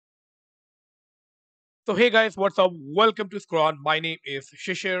So hey guys, what's up? Welcome to Scron. My name is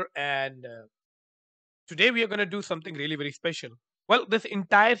Shishir, and today we are gonna do something really very special. Well, this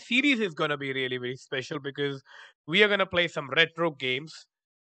entire series is gonna be really very special because we are gonna play some retro games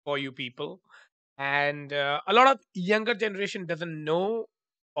for you people, and a lot of younger generation doesn't know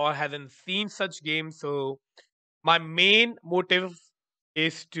or hasn't seen such games. So my main motive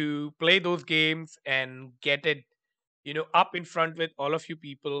is to play those games and get it up in front with all of you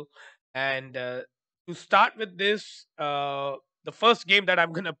people. And to start with this, the first game that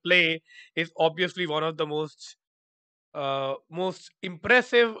I'm gonna play is obviously one of the most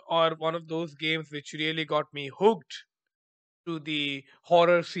impressive, or one of those games which really got me hooked to the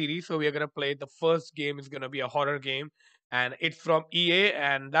horror series. So we are gonna play, the first game is gonna be a horror game, and it's from EA,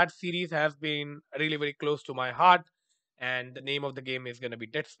 and that series has been really very close to my heart. And the name of the game is gonna be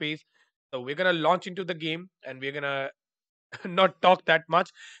Dead Space. So we're gonna launch into the game, and we're gonna not talk that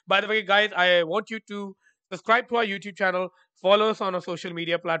much. By the way, guys, I want you to subscribe to our YouTube channel, follow us on our social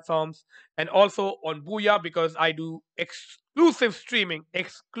media platforms, and also on Booyah, because I do exclusive streaming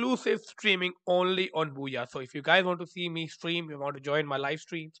only on Booyah. So if you guys want to see me stream, you want to join my live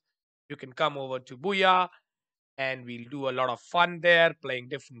streams, you can come over to Booyah, and we'll do a lot of fun there, playing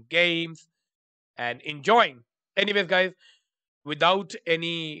different games and enjoying. Anyways, guys, without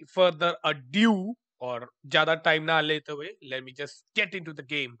any further ado or jada time na lete hue, let me just get into the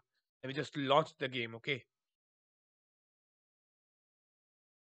game. Let me just launch the game, okay?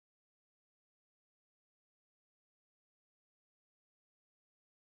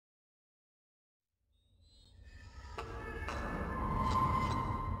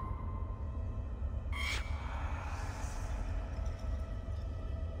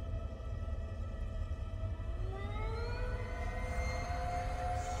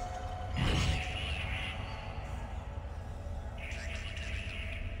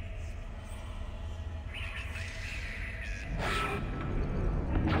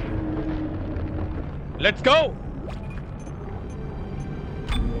 Let's go!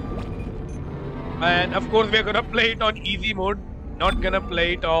 And of course, we're gonna play it on easy mode. Not gonna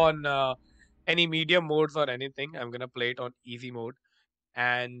play it on any medium modes or anything. I'm gonna play it on easy mode.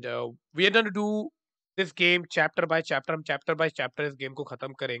 And we are gonna do this game chapter by chapter. हम chapter by chapter इस game को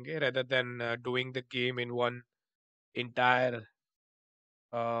खत्म करेंगे, rather than doing the game in one entire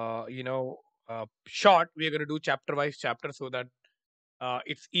shot. We are gonna do chapter wise chapter, so that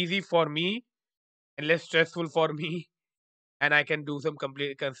it's easy for me and less stressful for me, and I can do some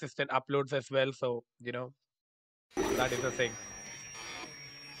complete consistent uploads as well. So that is the thing.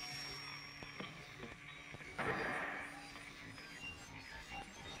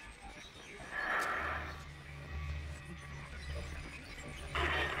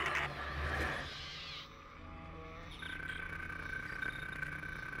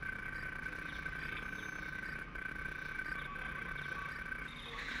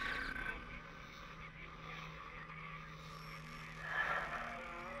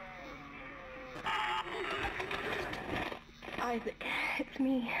 Isaac, it's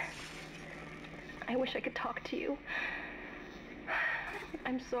me. I wish I could talk to you.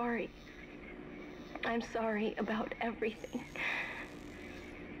 I'm sorry. I'm sorry about everything.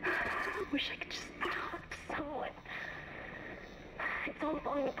 I wish I could just talk to someone. It's all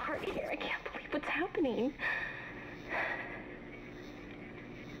falling apart here. I can't believe what's happening.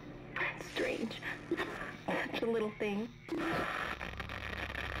 It's strange. Such a little thing.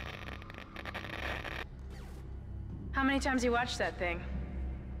 How many times you watched that thing?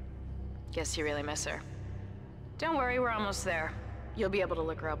 Guess you really miss her. Don't worry, we're almost there. You'll be able to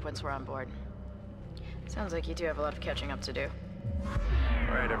look her up once we're on board. Sounds like you do have a lot of catching up to do.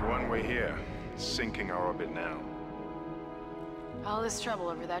 All right, everyone, we're here. Sinking our orbit now. All this trouble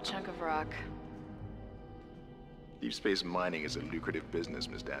over that chunk of rock. Deep space mining is a lucrative business,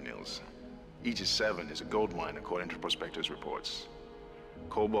 Miss Daniels. Aegis 7 is a gold mine according to prospectors' reports.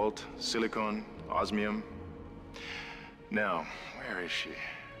 Cobalt, silicon, osmium. Now, where is she?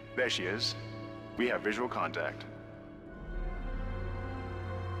 There she is. We have visual contact.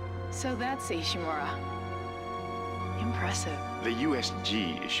 So that's Ishimura. Impressive. The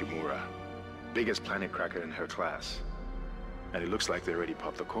USG Ishimura. Biggest planet cracker in her class. And it looks like they already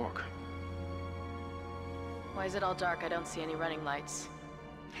popped the cork. Why is it all dark? I don't see any running lights.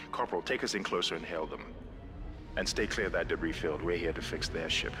 Corporal, take us in closer and hail them. And stay clear of that debris field. We're here to fix their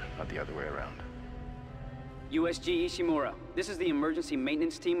ship, not the other way around. USG Ishimura, this is the emergency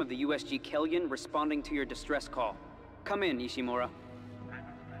maintenance team of the USG Kellion responding to your distress call. Come in, Ishimura.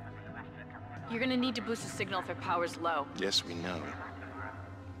 You're gonna need to boost the signal if their power's low. Yes, we know.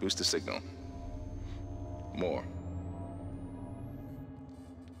 Boost the signal. More.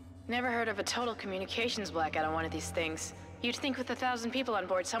 Never heard of a total communications blackout on one of these things. You'd think with 1,000 people on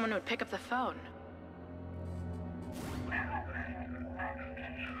board, someone would pick up the phone.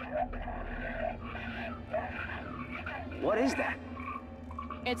 What is that?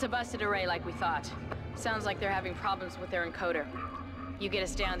 It's a busted array like we thought. Sounds like they're having problems with their encoder. You get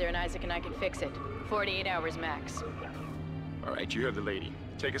us down there and Isaac and I can fix it. 48 hours max. All right, you heard the lady.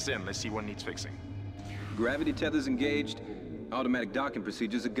 Take us in. Let's see what needs fixing. Gravity tethers engaged. Automatic docking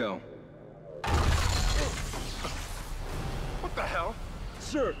procedures a go. What the hell?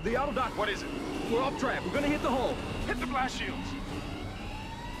 Sir, the auto dock. What is it? We're off track. We're gonna hit the hull. Hit the blast shields.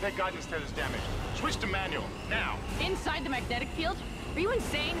 That guidance tether's damaged. Switch to manual, now. Inside the magnetic field? Are you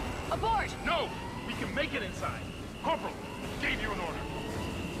insane? Abort! No! We can make it inside. Corporal, gave you an order.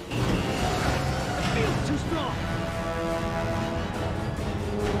 The field's too strong.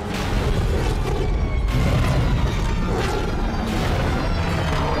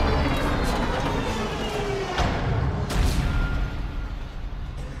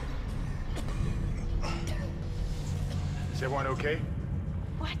 Is everyone okay?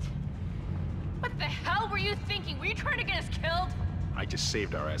 What? What the hell were you thinking? Were you trying to get us killed? I just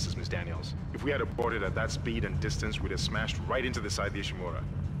saved our asses, Miss Daniels. If we had aborted at that speed and distance, we'd have smashed right into the side of the Ishimura.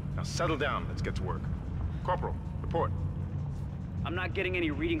 Now settle down, let's get to work. Corporal, report. I'm not getting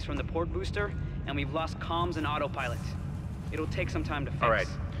any readings from the port booster, and we've lost comms and autopilot. It'll take some time to fix. All right,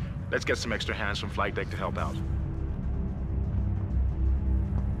 let's get some extra hands from flight deck to help out.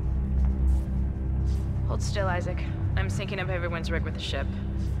 Hold still, Isaac. I'm syncing up everyone's rig with the ship.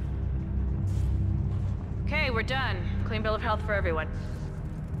 Okay, we're done. Clean bill of health for everyone.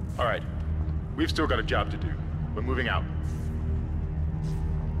 All right, we've still got a job to do. We're moving out.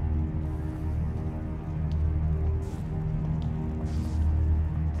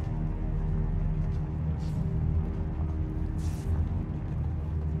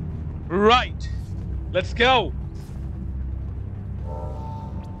 Right. Let's go.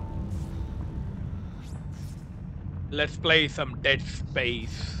 Let's play some Dead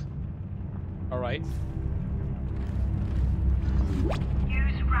Space. All right.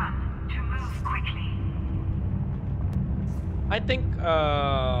 Use run to move quickly. I think,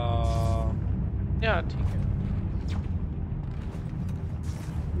 yeah, take it.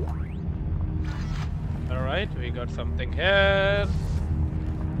 All right, we got something here.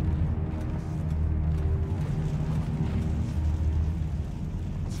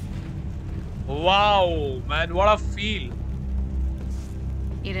 Wow, man, what a feel.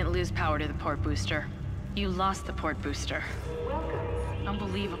 You didn't lose power to the port booster. You lost the port booster. Welcome,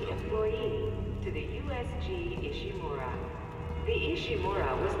 Unbelievable. employee, to the USG Ishimura. The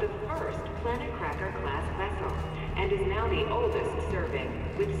Ishimura was the first Planet Cracker class vessel and is now the oldest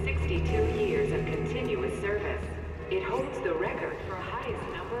serving, with 62 years of continuous service. It holds the record for highest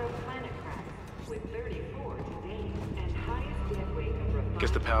number of planet cracks, with 34 to date, and highest dead weight of refined.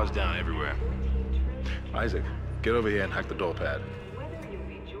 Guess the power's down everywhere. 14 trillion. Isaac, get over here and hack the door pad. Whether you'll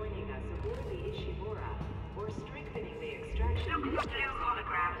be joining us aboard the Ishimura or strengthening the extraction, Look for blue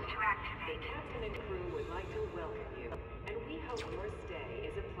holograms to the activate. captain and crew would like to welcome you, and we hope your stay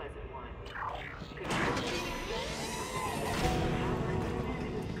is a pleasant one. Control the extraction power into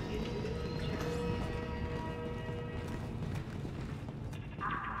the future.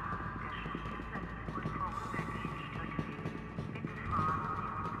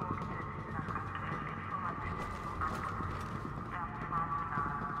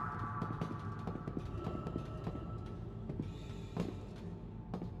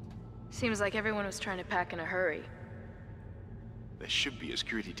 Seems like everyone was trying to pack in a hurry. There should be a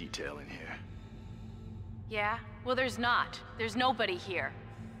security detail in here. Yeah? Well, there's not. There's nobody here.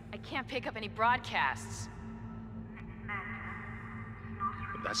 I can't pick up any broadcasts.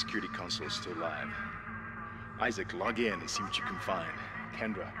 But that security console is still live. Isaac, log in and see what you can find.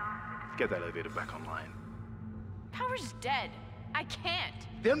 Kendra, get that elevator back online. Power's dead. I can't.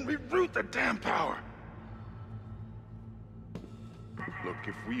 Then reroute the damn power! Look,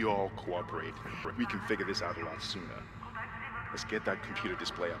 if we all cooperate, we can figure this out a lot sooner. Let's get that computer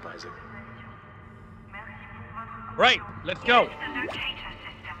display up, Isaac. Right, let's go. Use the locator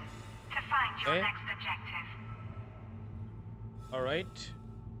system to find your Okay. next objective. All right.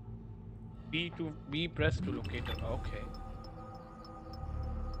 B press to locate it. Okay.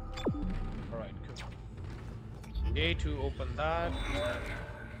 All right, good. A to open that. Okay.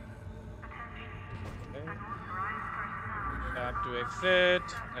 Tab to exit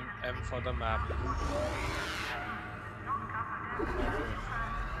and M for the map.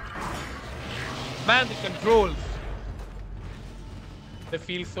 Man, the controls. They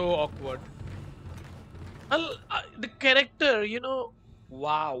feel so awkward. Well, the character, you know,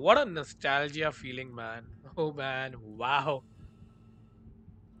 Wow, what a nostalgia feeling, man. Oh man, wow.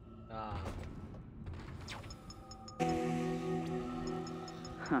 Ah.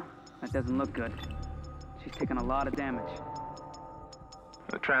 Huh, that doesn't look good. She's taken a lot of damage.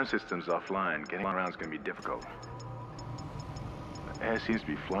 The tram system's offline. Getting around's gonna be difficult. The air seems to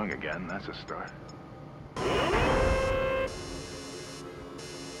be flowing again. That's a start.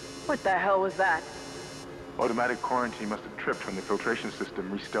 What the hell was that? Automatic quarantine must have tripped when the filtration system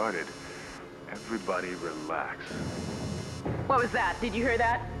restarted. Everybody relax. What was that? Did you hear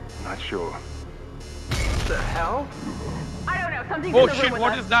that? Not sure. What the hell? I don't know. Something's Oh in the room shit, with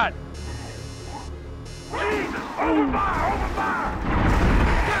what us. is that? Jesus! Open fire! Open fire!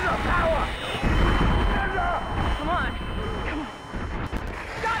 Get the power! Come on.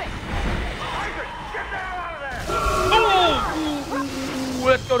 Got it! Isaac, get the hell out of there! Oh!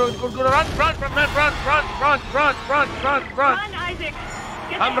 Let's go, run, run. Run, Isaac!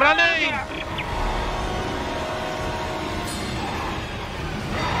 Get I'm the hell out of running! there.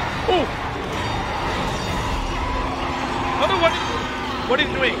 Oh! Oh, what is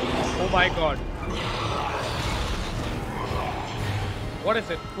doing? Oh my god. What is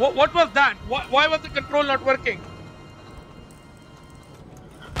it? What was that? Why was the control not working?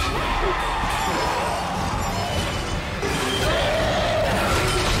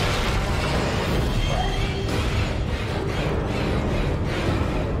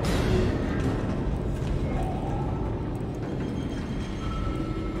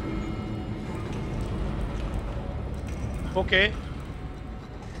 Okay.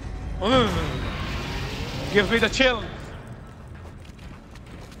 Gives me the chills.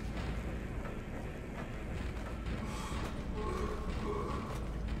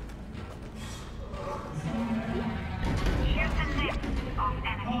 Here's the list of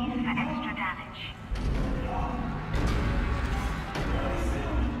enemies for extra damage.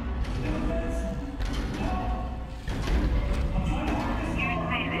 Use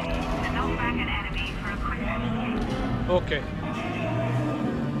melee to knock back an enemy for a quick escape. Okay.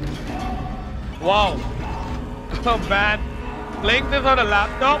 Wow. Oh man. Playing this on a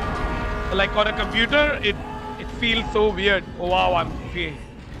laptop, like on a computer, it feels so weird. Oh wow, I'm feeling.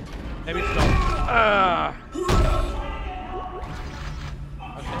 Let me stop.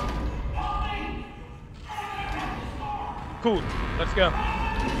 Okay. Cool. Let's go.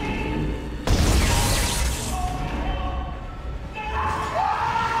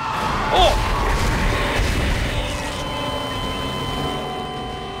 Oh!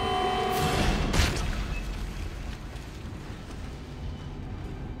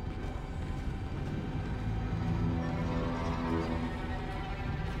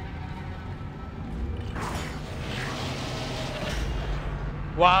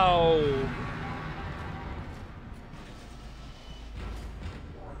 Wow.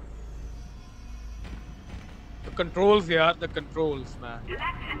 The controls here, the controls, man. Select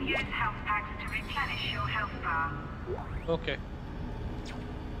and use health packs to replenish your health bar. Okay.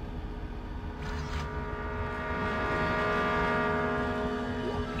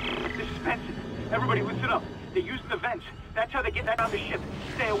 This is Benson. Everybody listen up. They're using the vents. That's how they get that on the ship.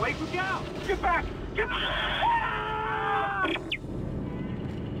 Stay away from now. Get back! Get back!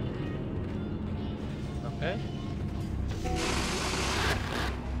 Okay.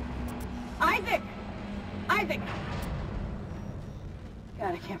 Isaac! Isaac!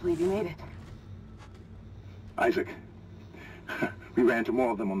 God, I can't believe you made it. Isaac, we ran into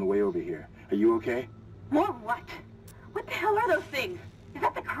more of them on the way over here. Are you okay? More what? What the hell are those things? Is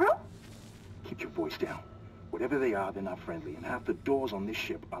that the crew? Keep your voice down. Whatever they are, they're not friendly, and half the doors on this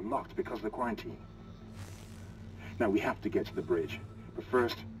ship are locked because of the quarantine. Now, we have to get to the bridge. But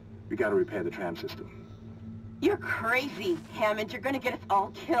first, we gotta repair the tram system. You're crazy, Hammond. You're gonna get us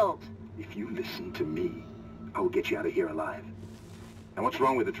all killed. If you listen to me, I will get you out of here alive. Now, what's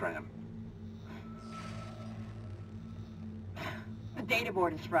wrong with the tram? The data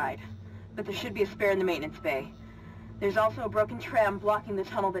board is fried, but there should be a spare in the maintenance bay. There's also a broken tram blocking the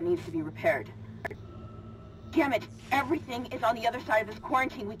tunnel that needs to be repaired. Damn it! Everything is on the other side of this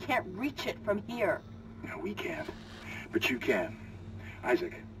quarantine. We can't reach it from here. No, we can't. But you can.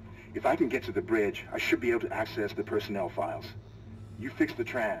 Isaac, if I can get to the bridge, I should be able to access the personnel files. You fix the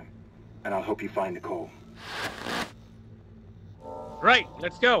tram, and I'll help you find Nicole. Right,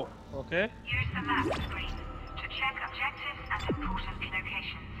 let's go. Okay. Use the map screen to check objectives and important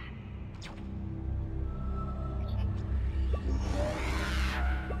locations.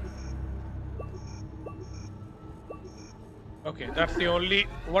 Okay, that's the only...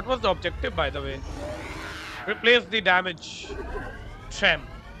 What was the objective, by the way? Replace the damage tram.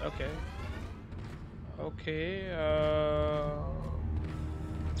 Okay. Okay,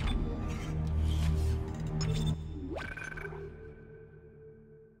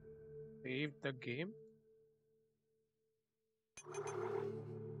 save the game.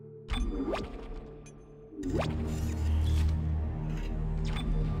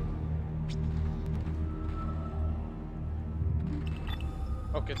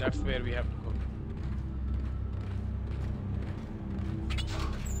 Okay, that's where we have to go.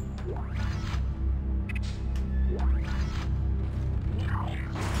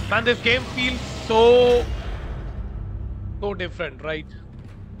 Man, this game feels so different, right?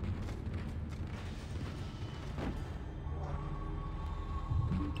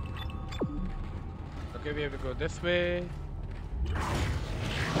 Okay, we have to go this way.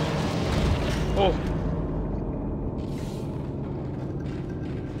 Oh.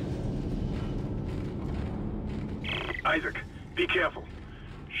 Isaac, be careful.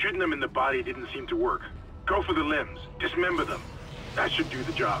 Shooting them in the body didn't seem to work. Go for the limbs. Dismember them. That should do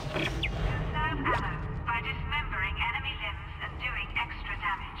the job. Conserve ammo by dismembering enemy limbs and doing extra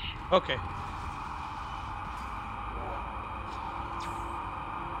damage. Okay.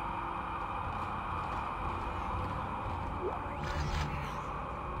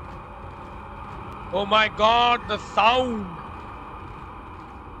 Oh my god, the sound.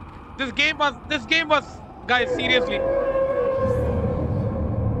 This game was guys, seriously.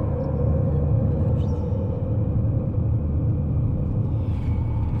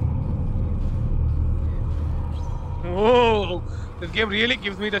 Oh, this game really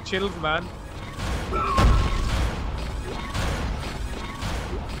gives me the chills, man.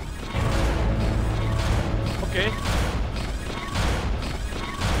 Okay.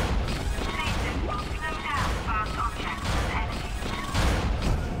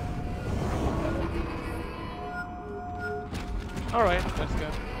 All right, let's go.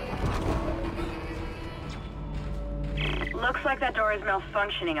 Looks like that door is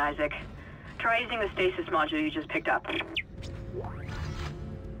malfunctioning, Isaac. Try using the stasis module you just picked up.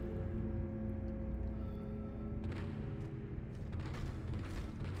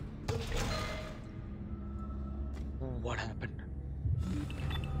 What happened?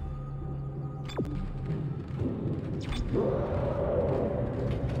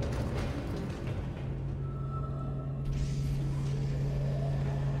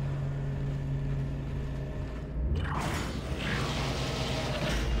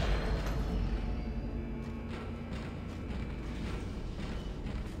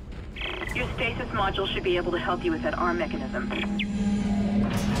 Your stasis module should be able to help you with that arm mechanism.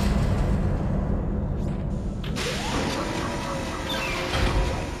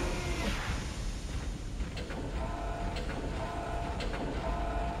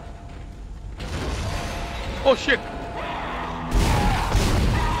 Oh shit!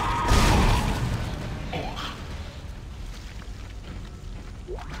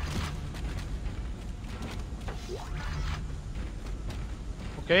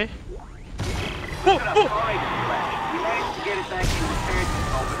 Okay. We managed to get it back in repair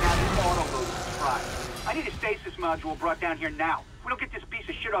control, but now this auto load is fried. I need a stasis module brought down here now. If we don't get this piece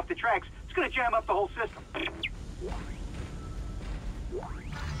of shit off the tracks, it's gonna jam up the whole system.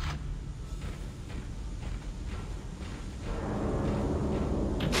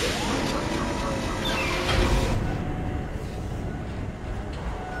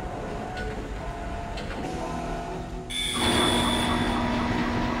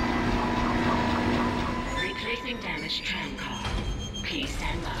 Damaged tram car. Please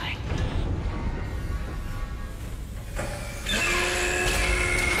stand by.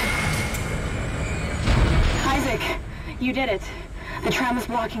 Isaac, you did it. The tram is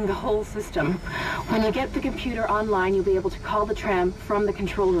blocking the whole system. When you get the computer online, you'll be able to call the tram from the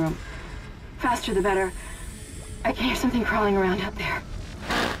control room. Faster the better. I can hear something crawling around out there.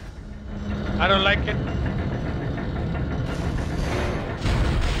 I don't like it.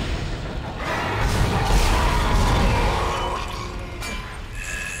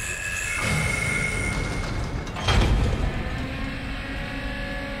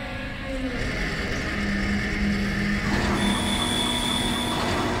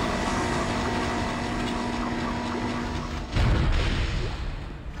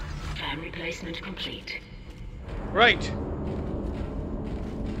 Replacement complete. Right.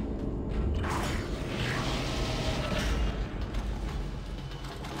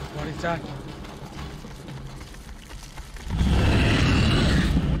 What is that?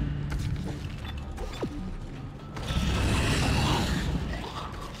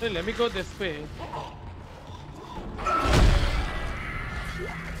 Hey, let me go this way.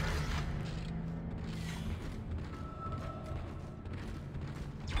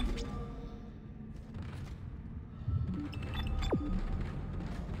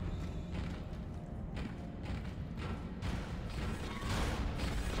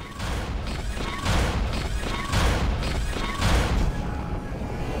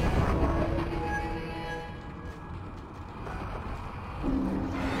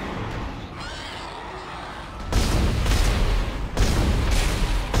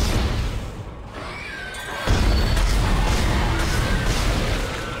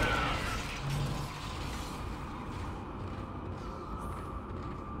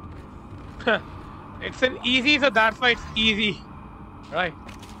 It's an easy, so that's why it's easy. Right.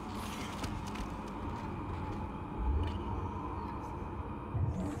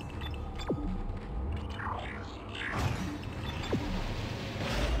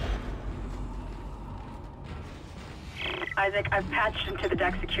 Isaac, I've patched into the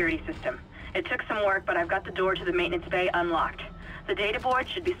deck security system. It took some work, but I've got the door to the maintenance bay unlocked. The data board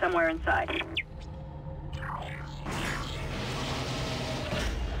should be somewhere inside.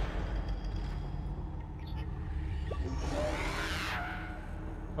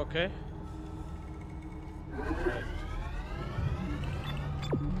 Okay.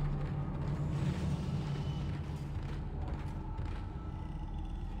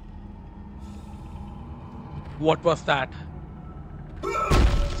 What was that?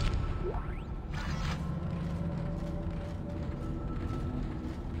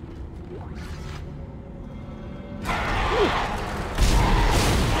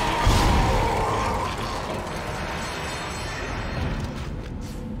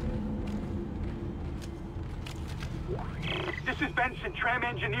 This is Benson, Tram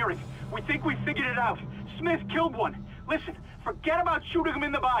Engineering. We think we figured it out. Smith killed one. Listen, forget about shooting him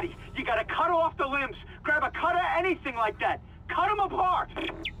in the body. You gotta cut off the limbs. Grab a cutter, anything like that. Cut him apart!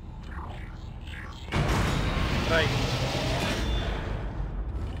 Right.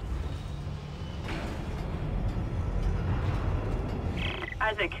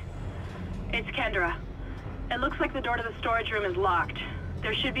 Isaac, it's Kendra. It looks like the door to the storage room is locked.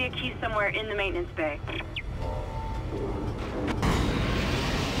 There should be a key somewhere in the maintenance bay.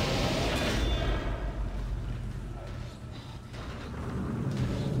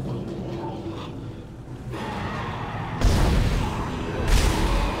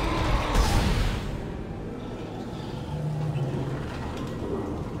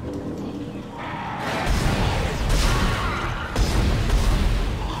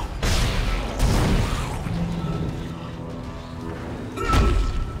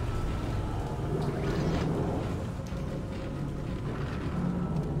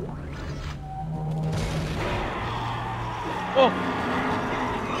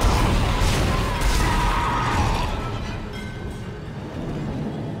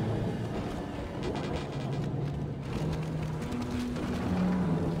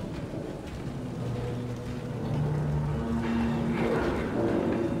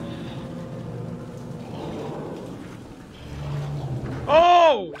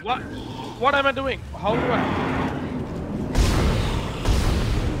 Oh, what am I doing? How do I?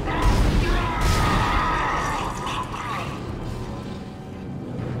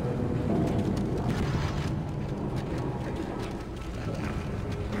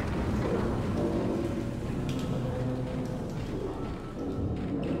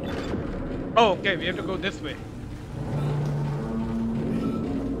 Oh, okay, we have to go this way.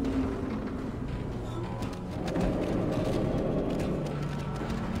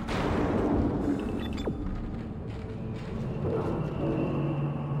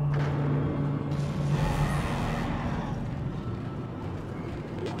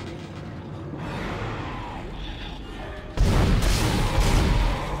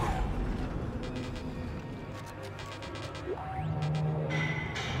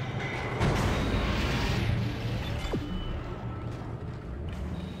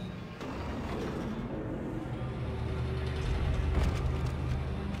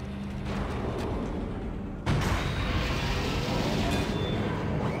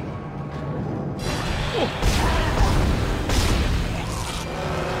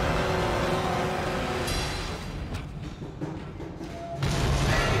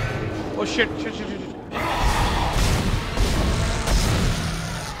 Oh shit.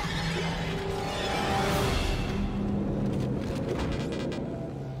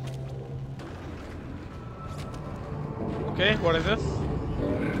 Okay, what is this?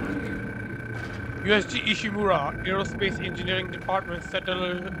 USG Ishimura, Aerospace Engineering Department,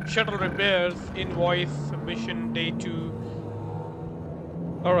 shuttle repairs, invoice, mission day 2.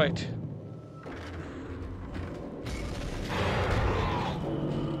 Alright.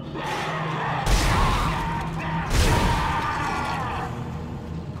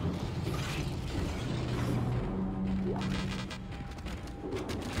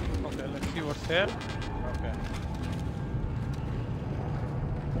 Okay, let's see what's there. Okay.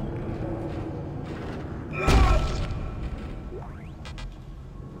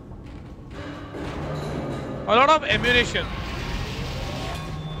 A lot of ammunition.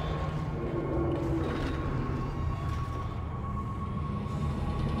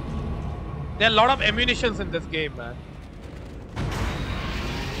 There are a lot of ammunitions in this game, man.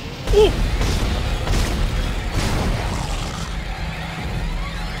 Ooh!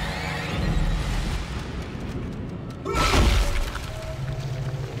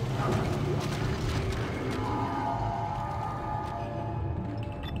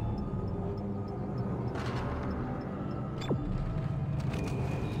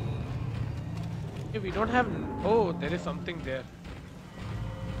 Okay, we don't have. Oh, there is something there.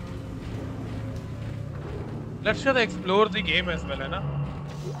 Let's just explore the game as well, na?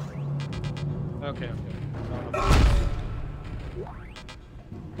 Okay, okay.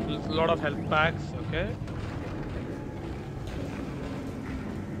 A lot of health packs, okay.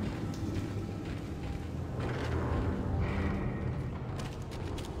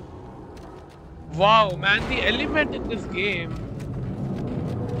 Wow, man, the element in this game.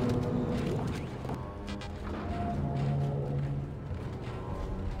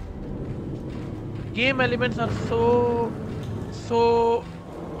 Game elements are so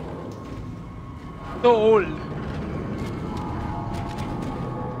old.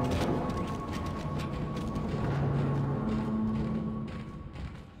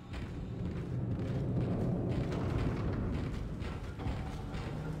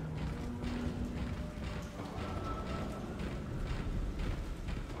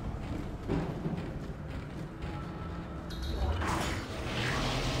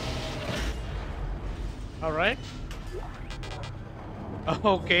 All right.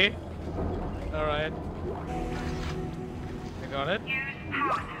 Okay. All right. I got it. Use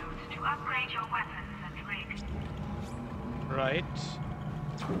power nodes to upgrade your weapons and rig. Right.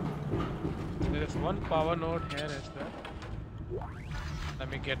 There is one power node here as well. Let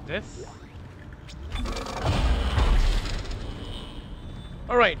me get this.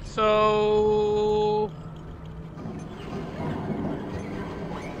 All right. So.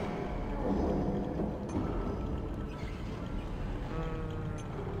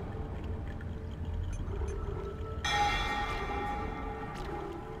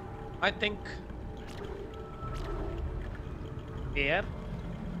 I think air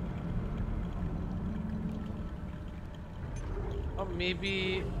or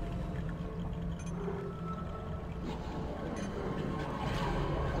maybe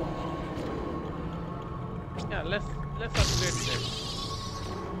yeah, let's upgrade this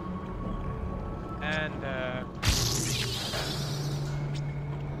and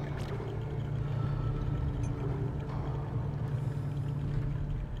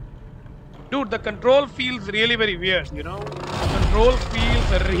dude, the control feels really very weird, you know? The control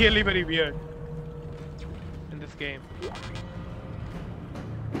feels really very weird in this game.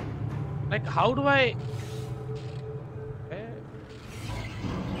 Like, how do I... Okay.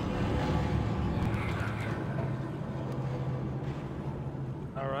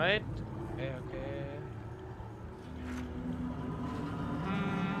 Alright. Okay, okay.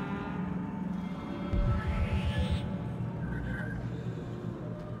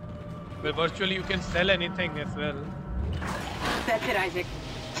 Well, virtually you can sell anything as well. That's it, Isaac.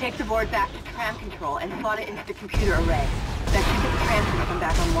 Take the board back to tram control and slot it into the computer array. That should get the tram to come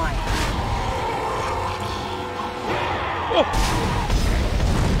back online. Oh!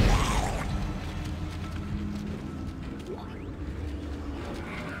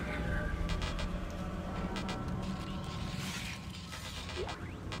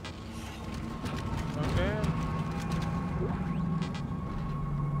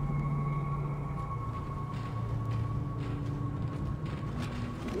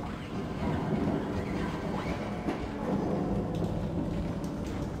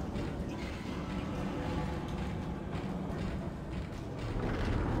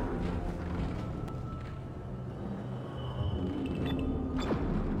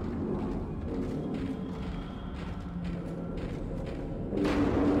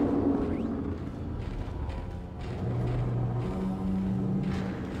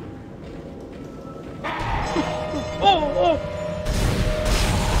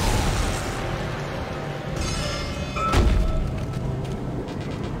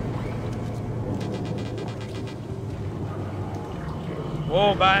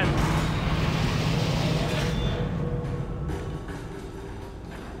 Oh, man.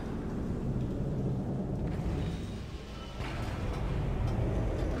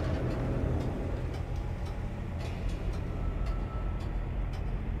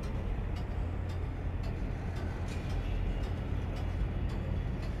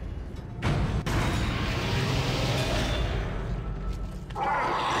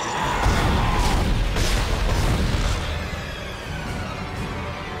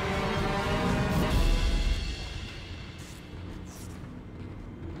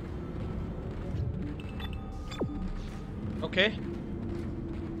 Okay.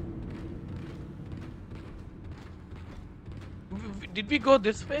 Did we go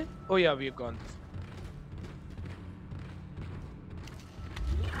this way? Oh yeah, we've gone this way.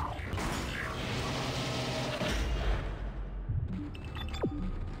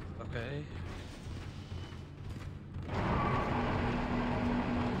 Okay.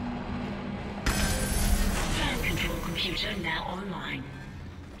 computer now online.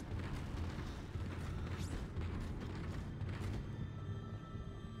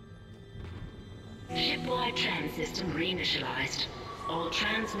 Shipwide tram system reinitialized. All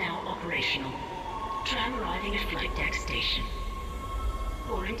trams now operational. Tram arriving at flight deck station.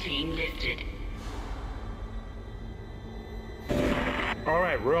 Quarantine lifted. All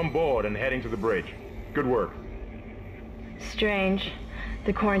right, we're on board and heading to the bridge. Good work. Strange.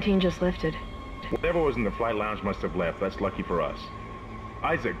 The quarantine just lifted. Whatever was in the flight lounge must have left. That's lucky for us.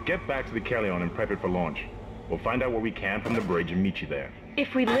 Isaac, get back to the Kellion and prep it for launch. We'll find out what we can from the bridge and meet you there.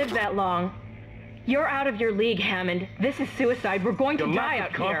 If we live that long, you're out of your league, Hammond. This is suicide. We're going to die out here. Your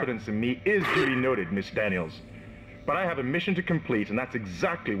lack of confidence in me is duly noted, Miss Daniels. But I have a mission to complete, and that's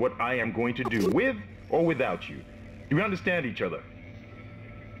exactly what I am going to do, with or without you. Do we understand each other?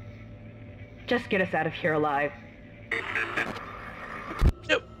 Just get us out of here alive.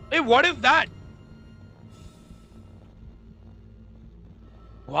 Hey, what is that?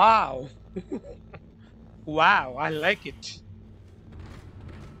 Wow. Wow, I like it.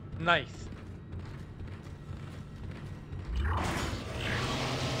 Nice.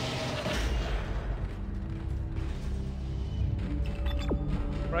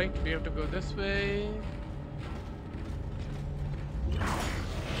 Right, we have to go this way.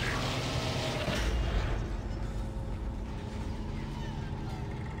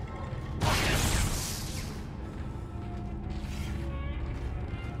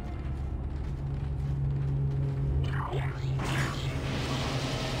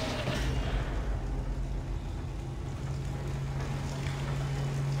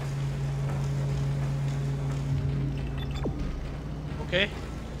 Okay,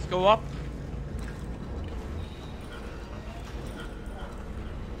 let's go up.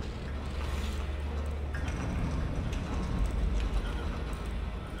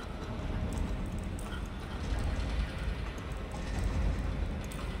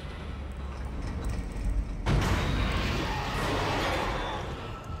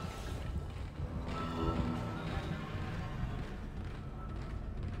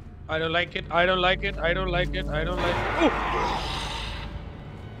 I don't like it, I don't like it, I don't like it, I don't like it. Ooh!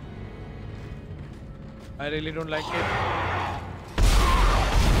 I really don't like it.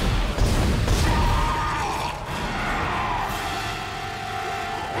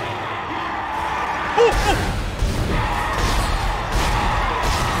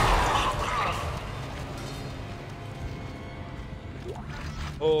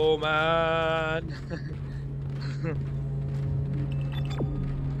 Oh man.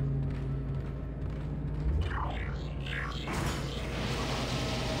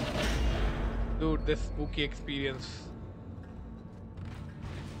 Dude, this spooky experience.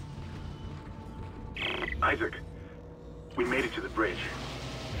 Isaac, we made it to the bridge.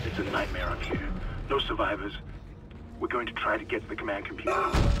 It's a nightmare up here. No survivors. We're going to try to get to the command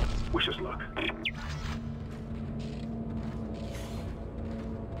computer. Wish us luck.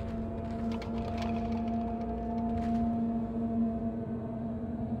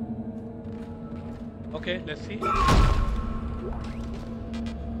 Okay, let's see.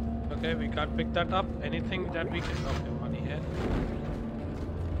 Okay, we can't pick that up. Anything that we can... Okay, money here.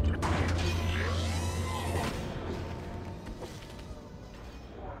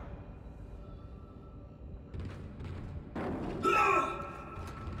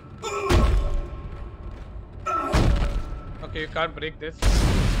 Okay, you can't break this.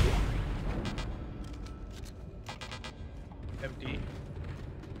 Empty.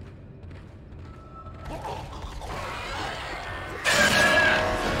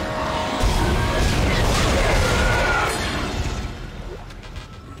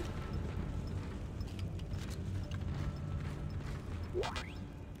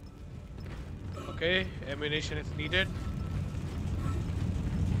 Okay, ammunition is needed.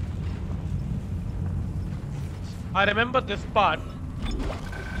 I remember this part.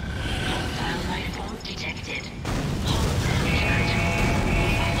 Hostile life forms detected.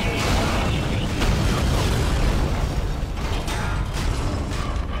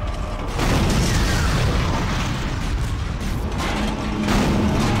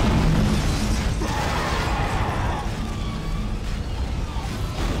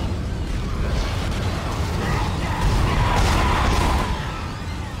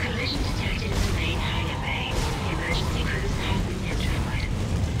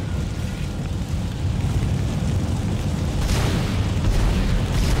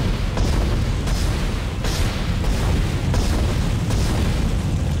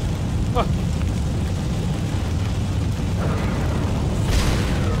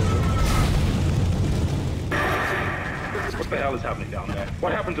 What the hell is happening down there?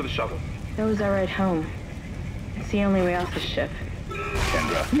 What happened to the shuttle? That was our ride home. It's the only way off the ship.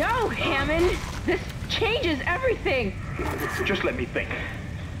 Kendra. No, Hammond! This changes everything! Just let me think.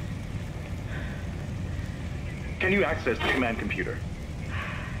 Can you access the command computer?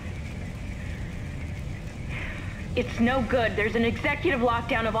 It's no good. There's an executive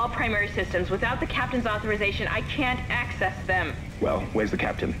lockdown of all primary systems. Without the captain's authorization, I can't access them. Well, where's the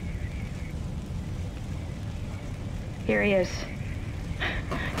captain? Here he is.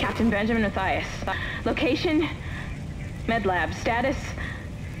 Captain Benjamin Matthias. Location, med lab. Status,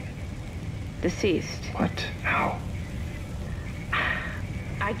 deceased. What? How?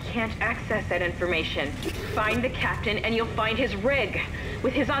 I can't access that information. Find the captain and you'll find his rig.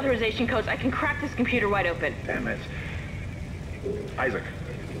 With his authorization codes, I can crack this computer wide open. Damn it. Isaac,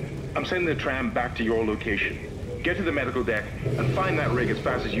 I'm sending the tram back to your location. Get to the medical deck and find that rig as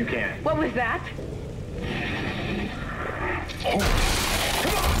fast as you can. What was that?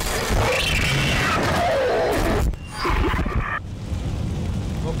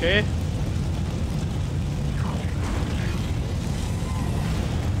 Okay.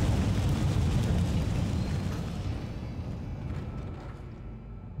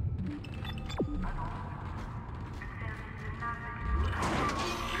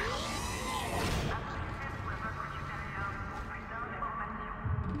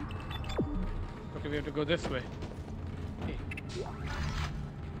 Okay, we have to go this way. Okay.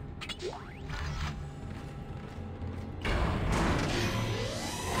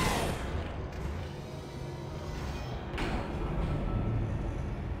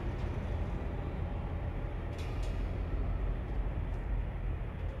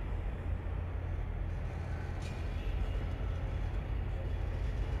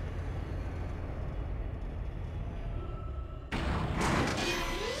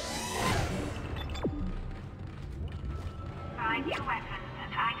 Find your weapons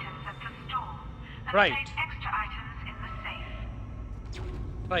and items at the store. And Right. place extra items in the safe.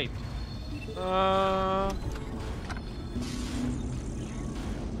 Right.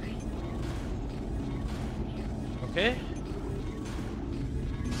 Okay.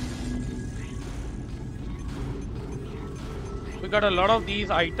 We got a lot of these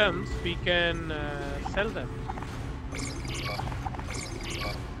items. We can sell them.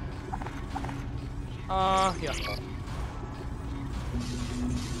 Yeah.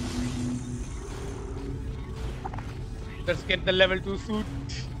 Let's get the level 2 suit.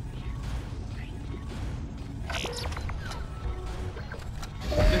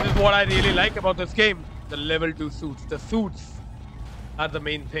 This is what I really like about this game. The level 2 suits. The suits are the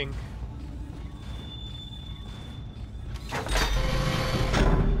main thing.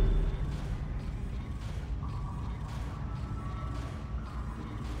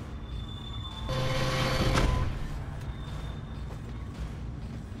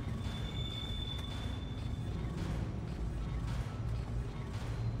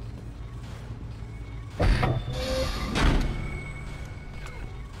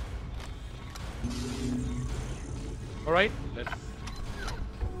 All right, let's.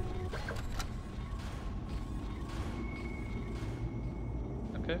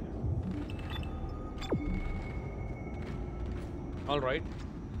 Okay. All right.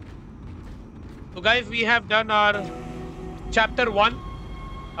 So, guys, we have done our chapter 1.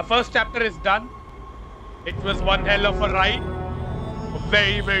 Our first chapter is done. It was one hell of a ride.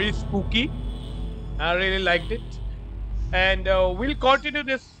 Very, very spooky. I really liked it. And we'll continue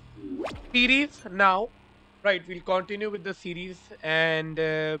this series now. Right, we'll continue with the series, and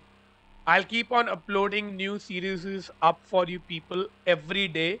I'll keep on uploading new series up for you people every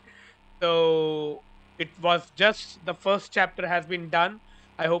day. So it was just the first chapter has been done.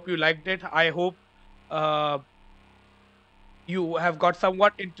 I hope you liked it. I hope you have got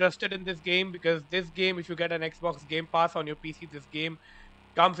somewhat interested in this game, because this game, if you get an Xbox Game Pass on your PC, this game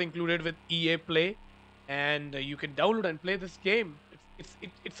comes included with EA Play, and you can download and play this game.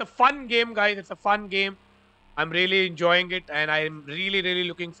 It's a fun game, guys. It's a fun game. I'm really enjoying it, and I'm really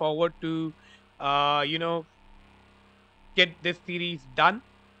looking forward to get this series done.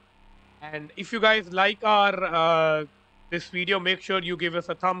 And if you guys like our this video, make sure you give us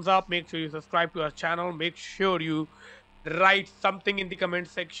a thumbs up, make sure you subscribe to our channel, make sure you write something in the comment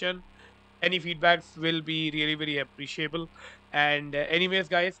section. Any feedbacks will be really very appreciable. And anyways,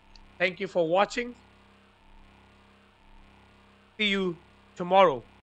 guys, thank you for watching. See you tomorrow.